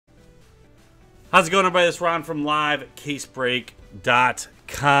How's it going, everybody? This is Ron from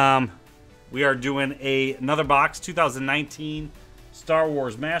LiveCaseBreak.com. We are doing another box, 2019 Star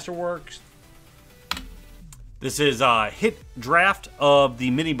Wars Masterworks. This is a hit draft of the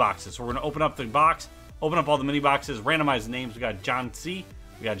mini boxes. So we're going to open up the box, open up all the mini boxes, randomize the names. We got John C,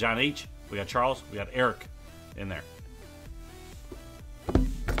 we got John H, we got Charles, we got Eric in there.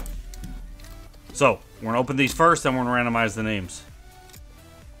 So we're going to open these first, then we're going to randomize the names.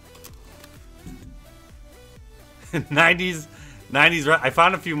 90s, I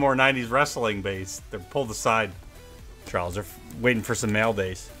found a few more 90s wrestling base. They're pulled aside, Charles. They're waiting for some mail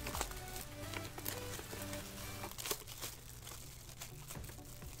days.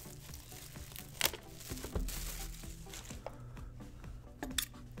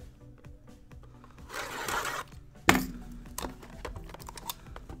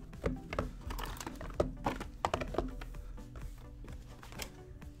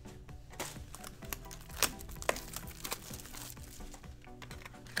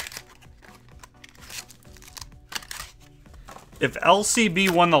 If LCB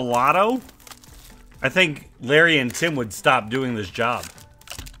won the lotto, I think Larry and Tim would stop doing this job.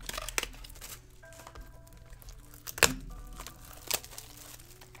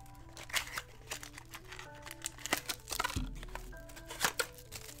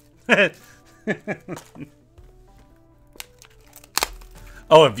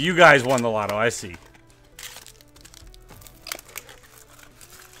 Oh, if you guys won the lotto, I see.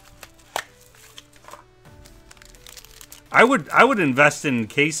 I would invest in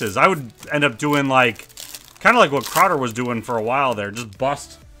cases. I would end up doing like kind of like what Crowder was doing for a while there. Just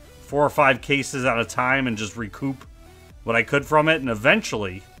bust 4 or 5 cases at a time and just recoup what I could from it. And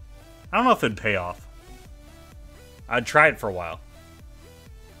eventually, I don't know if it'd pay off. I'd try it for a while.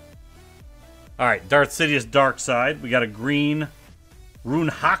 All right, Darth Sidious Dark Side. We got a green Rune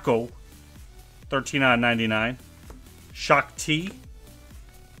Hako, 13 out of 99. Shock T.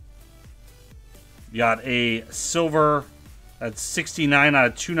 You got a silver, that's 69 out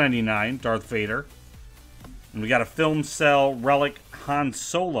of 299, Darth Vader. And we got a film cell relic Han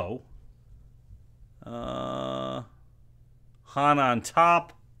Solo. Han on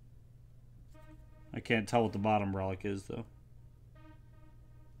top. I can't tell what the bottom relic is, though.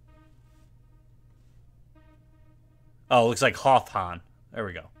 Oh, it looks like Hoth Han. There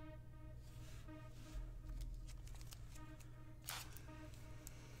we go.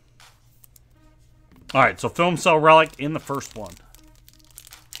 All right, so film cell relic in the first one.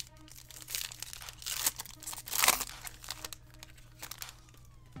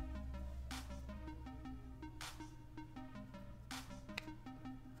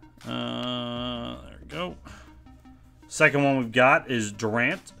 There we go. Second one we've got is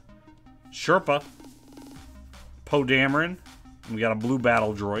Durant, Sherpa, Poe Dameron, and we got a blue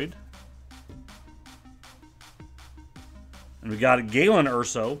battle droid. And we got a Galen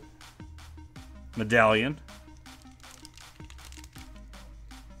Erso medallion.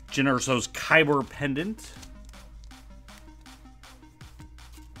 Jyn Erso's Kyber pendant.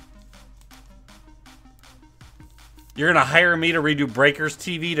 You're gonna hire me to redo Breakers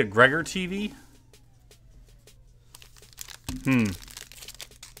TV to Gregor TV?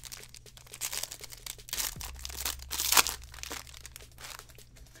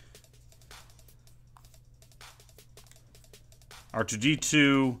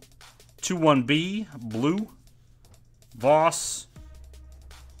 R2D2 21B, blue, Voss,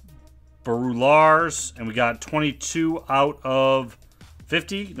 Baru Lars, and we got 22 out of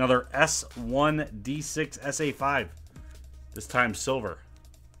 50. Another S1D6 SA5, this time silver.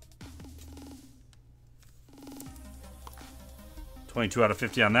 22 out of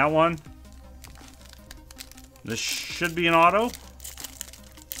 50 on that one. This should be an auto.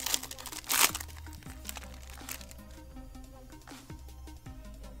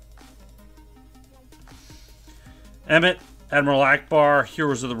 Emmett, Admiral Akbar,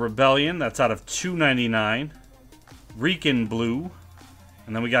 Heroes of the Rebellion. That's out of 299. Rican blue.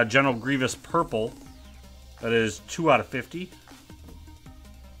 And then we got General Grievous purple. That is 2 out of 50.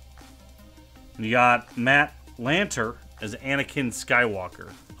 And you got Matt Lanter as Anakin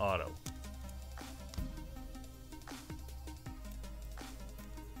Skywalker auto.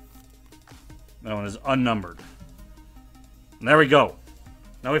 That one is unnumbered. And there we go.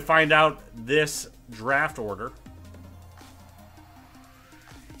 Now we find out this draft order.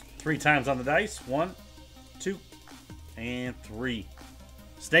 3 times on the dice. 1, 2, and 3.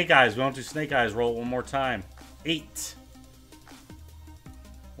 Snake Eyes. We want to do Snake Eyes. Roll it one more time. 8.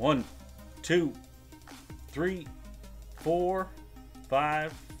 1, 2, 3, 4,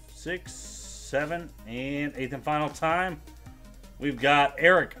 5, 6, 7, and 8th and final time. We've got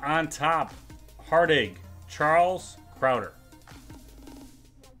Eric on top. Hardig, Charles, Crowder.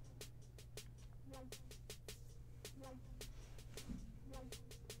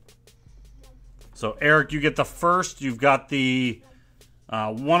 So, Eric, you get the first. You've got the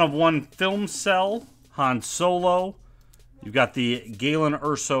 1/1 film cell, Han Solo. You've got the Galen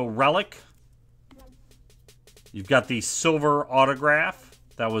Erso relic. You've got the silver autograph.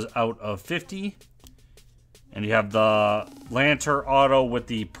 That was out of 50. And you have the Lanter auto with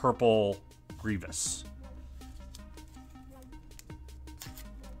the purple Grievous.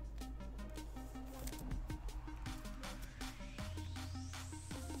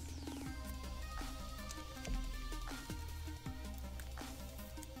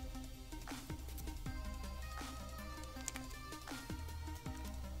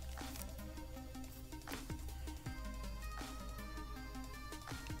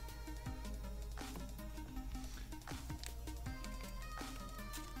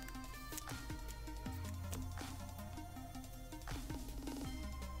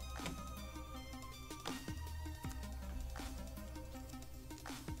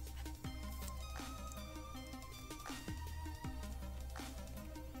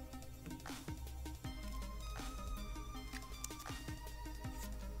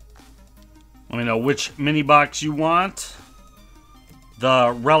 Let me know which mini box you want.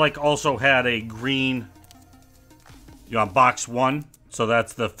 The relic also had a green, you want box 1. So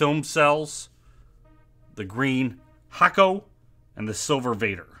that's the film cells, the green Hako, and the silver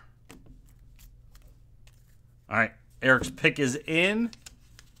Vader. All right, Eric's pick is in.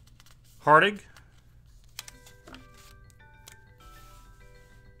 Hardig.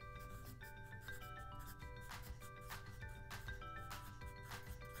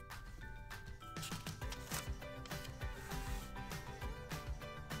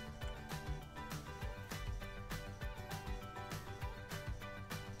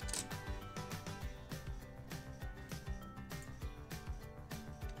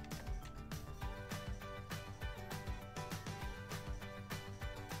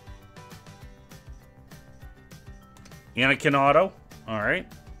 Anakin auto. All right.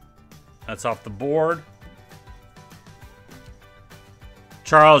 That's off the board.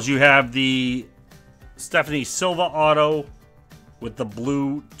 Charles, you have the Stephanie Silva auto with the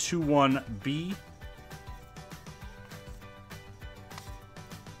blue 2-1B.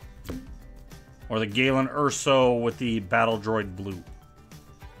 Or the Galen Erso with the Battle Droid blue.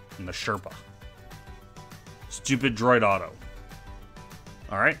 And the Sherpa. Stupid Droid auto.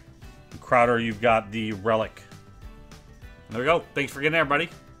 All right. Crowder, you've got the Relic. There we go. Thanks for getting there, buddy.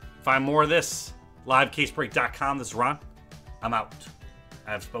 Find more of this. LiveCaseBreak.com. This is Ron. I'm out.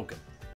 I have spoken.